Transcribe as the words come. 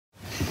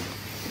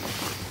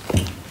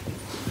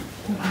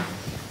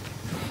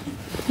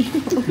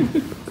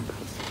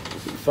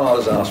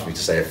Father's asked me to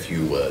say a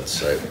few words,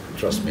 so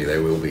trust me,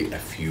 there will be a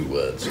few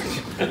words.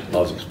 I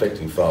was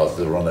expecting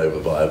Father to run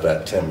over by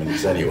about 10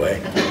 minutes anyway.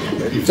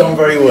 You've done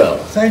very well.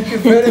 Thank you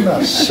very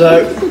much.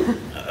 So,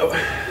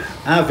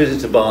 our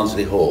visit to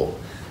Barnsley Hall,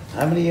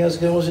 how many years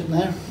ago was it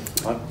now?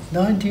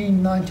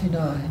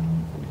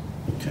 1999.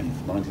 Okay,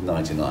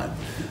 1999.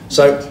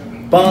 So,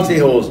 Barnsley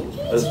Hall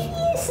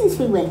Since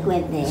we went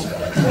there.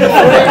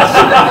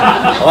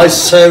 I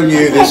so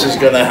knew this was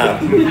going to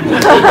happen.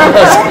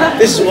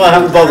 This is why I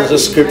haven't bothered to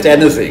script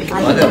anything.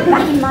 I put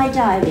that in my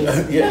diary.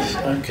 Yes,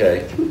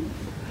 okay. Do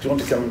you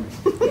want to come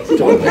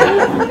join me?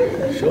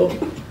 Sure.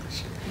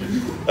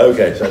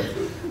 Okay, so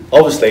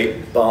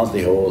obviously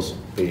Barnsley Hall's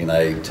been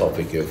a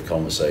topic of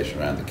conversation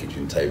around the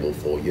kitchen table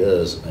for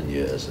years and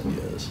years and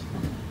years.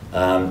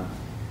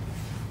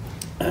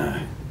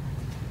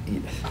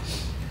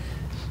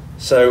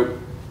 So,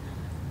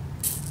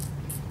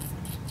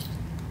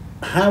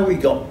 how we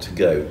got to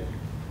go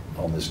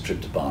on this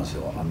trip to Barnsley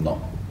Hall, I'm not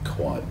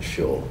quite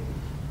sure.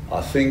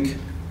 I think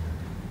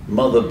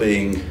Mother,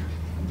 being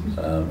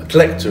a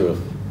collector of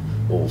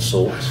all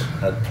sorts,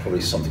 had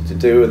probably something to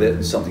do with it,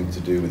 and something to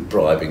do with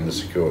bribing the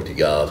security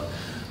guard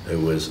who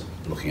was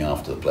looking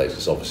after the place,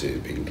 because obviously it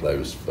had been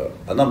closed for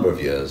a number of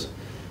years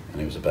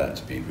and it was about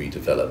to be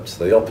redeveloped.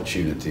 So the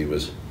opportunity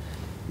was,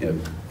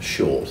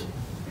 short.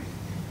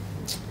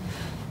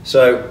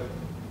 So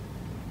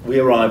we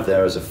arrived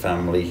there as a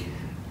family.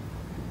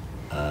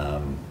 I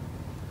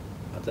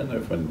don't know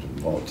if we went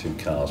in one or two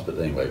cars, but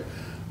anyway,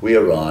 we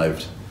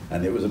arrived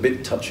and it was a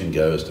bit touch and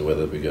go as to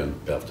whether we were going to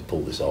be able to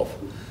pull this off.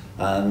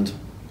 And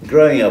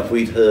growing up,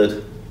 we'd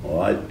heard,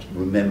 or I'd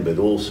remembered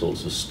all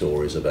sorts of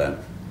stories about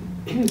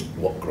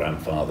what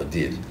grandfather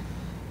did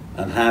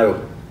and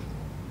how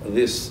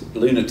this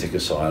lunatic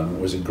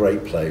asylum was a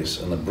great place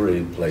and a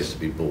brilliant place to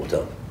be brought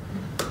up,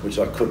 which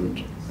I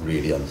couldn't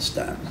really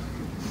understand.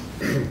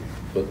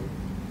 But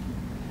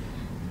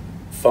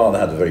Father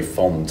had a very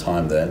fond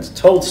time there and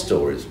told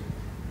stories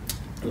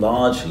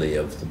largely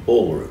of the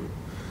ballroom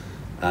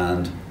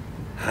and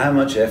how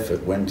much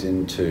effort went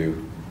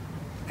into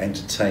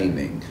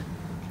entertaining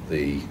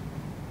the,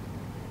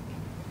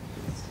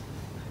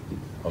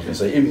 I was going to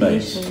say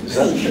inmates.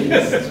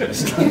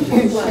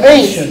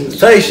 Patience.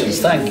 Patients,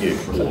 thank you.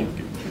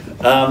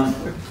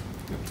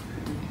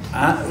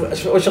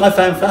 Which I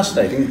found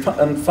fascinating.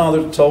 And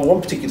Father told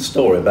one particular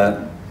story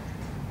about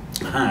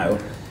how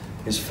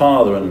his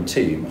father and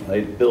team,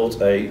 they'd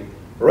built a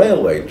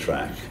railway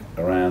track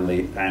around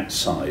the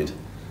outside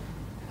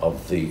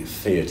of the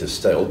theatre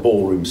stage, or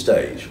ballroom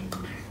stage,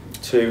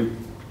 to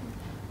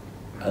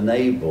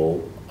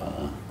enable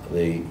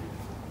the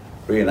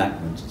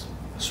reenactment of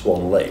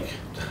Swan Lake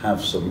to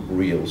have some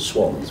real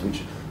swans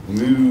which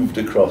moved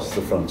across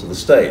the front of the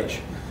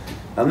stage.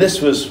 And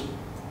this was,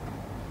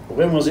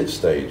 when was it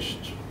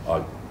staged?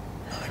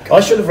 I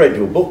should have read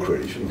your book,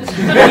 really, shouldn't I?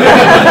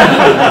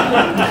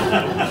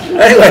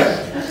 Anyway,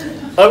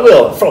 I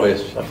will, I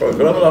promise.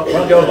 When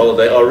I go on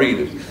holiday, I'll read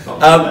it.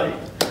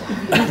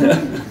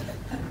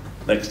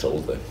 Next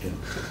holiday.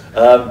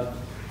 Yeah.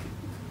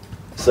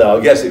 So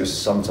I guess it was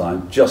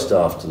sometime just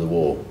after the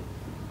war.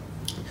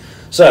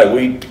 So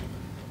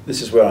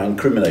this is where I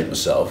incriminate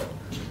myself.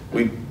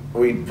 We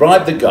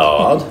bribed the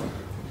guard,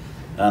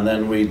 and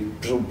then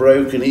we'd sort of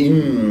broken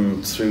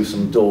in through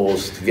some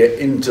doors to get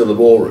into the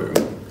ballroom.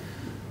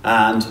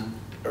 And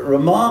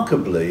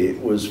remarkably, it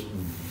was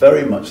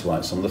very much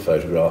like some of the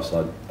photographs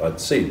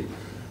I'd seen.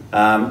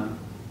 And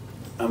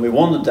we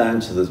wandered down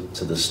to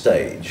the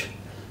stage,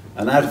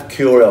 and out of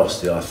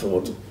curiosity, I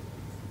thought,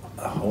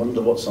 I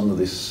wonder what's under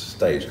this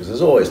stage, because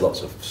there's always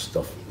lots of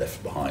stuff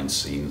left behind,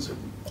 scenes and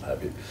what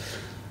have you.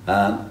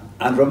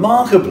 And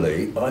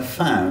remarkably, I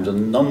found a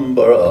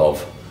number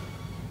of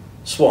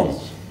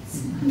swans,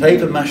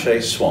 paper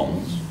mache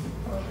swans,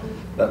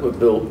 that were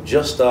built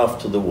just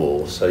after the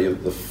war. So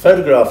the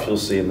photograph you'll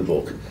see in the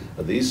book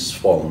are these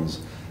swans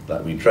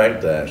that we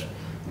dragged out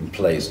and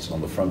placed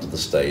on the front of the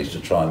stage to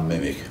try and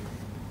mimic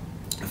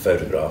a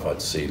photograph I'd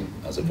seen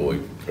as a boy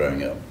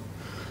growing up.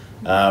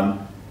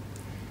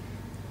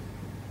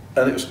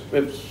 And it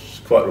was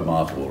quite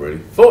remarkable, really.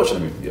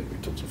 Fortunately, we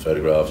took some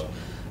photographs.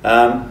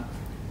 And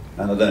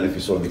I don't know if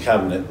you saw in the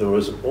cabinet, there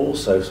was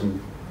also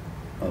some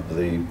of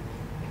the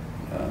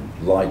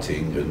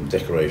lighting and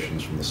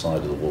decorations from the side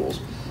of the walls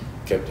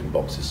kept in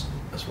boxes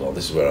as well.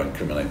 This is where I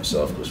incriminate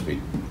myself, because we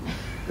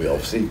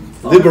obviously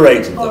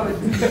liberated them,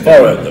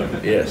 borrowed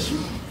them, yes.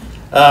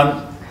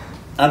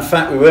 In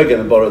fact, we were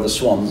going to borrow the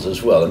swans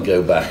as well and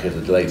go back at a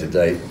later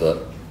date,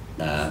 but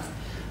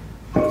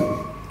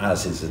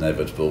as is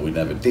inevitable, we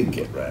never did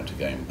get round to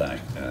going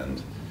back,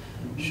 and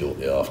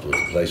shortly afterwards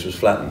the place was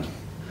flattened.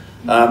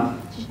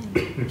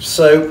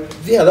 So,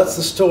 yeah, that's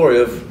the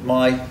story of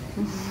my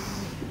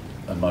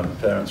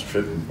parents'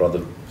 trip and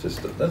brother,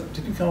 sister.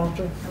 Did you come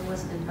after? I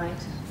wasn't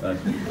invited.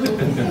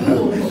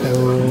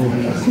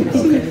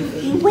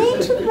 You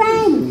went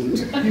around.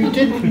 You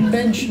didn't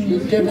mention the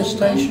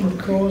devastation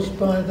caused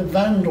by the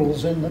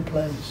vandals in the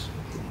place.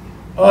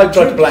 I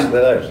tried to blank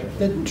that out.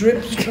 The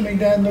drips coming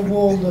down the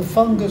wall, the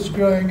fungus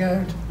growing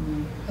out,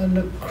 and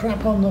the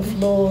crap on the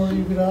floor,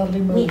 you could hardly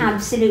move.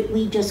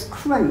 We just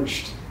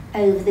crunched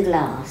over the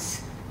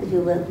glass as we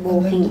were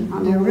walking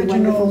on the all the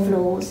wonderful original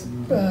floors.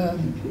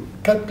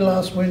 Cut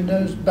glass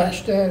windows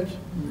bashed out,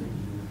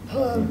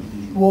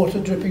 water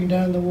dripping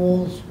down the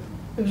walls.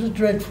 It was a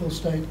dreadful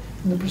state.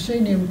 And the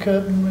proscenium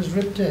curtain was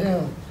ripped to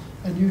hell,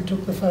 and you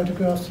took the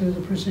photograph through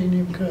the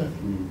proscenium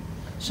curtain.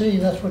 See,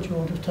 that's what you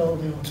ought to have told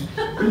the audience.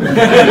 You've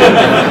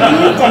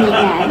done it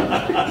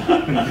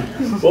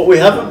now. What we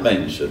haven't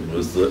mentioned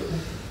was that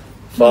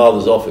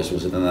Father's office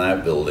was in an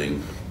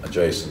outbuilding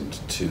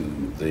adjacent to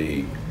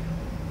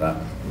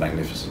that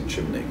magnificent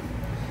chimney,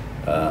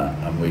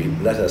 and we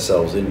let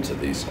ourselves into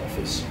this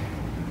office,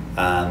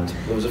 and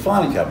there was a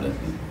filing cabinet,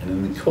 and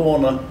in the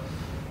corner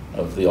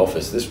of the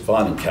office, this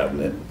filing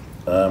cabinet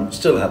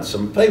still had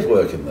some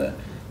paperwork in there.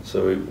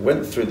 So we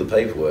went through the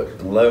paperwork,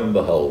 and lo and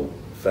behold,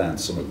 found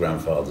some of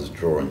Grandfather's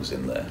drawings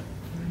in there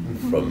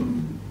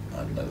from, I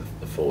don't know,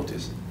 the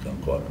 40s,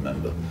 can't quite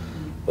remember.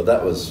 But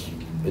that was,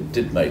 it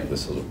did make the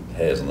sort of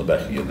hairs on the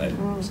back of your neck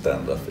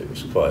stand up. It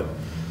was quite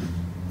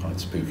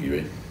spooky,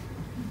 really.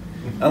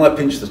 And I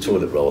pinched the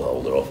toilet roll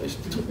holder off his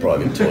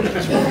private toilet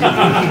as well.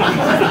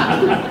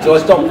 So I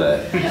stopped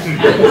there.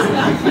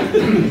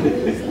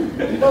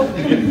 Well,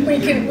 we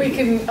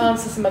can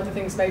answer some other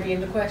things maybe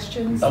in the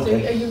questions.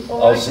 Okay. Are you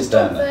all I'll right to sit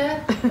stop down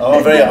there?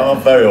 I'm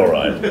very all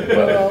right.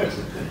 Well,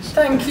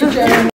 thank you, Jane.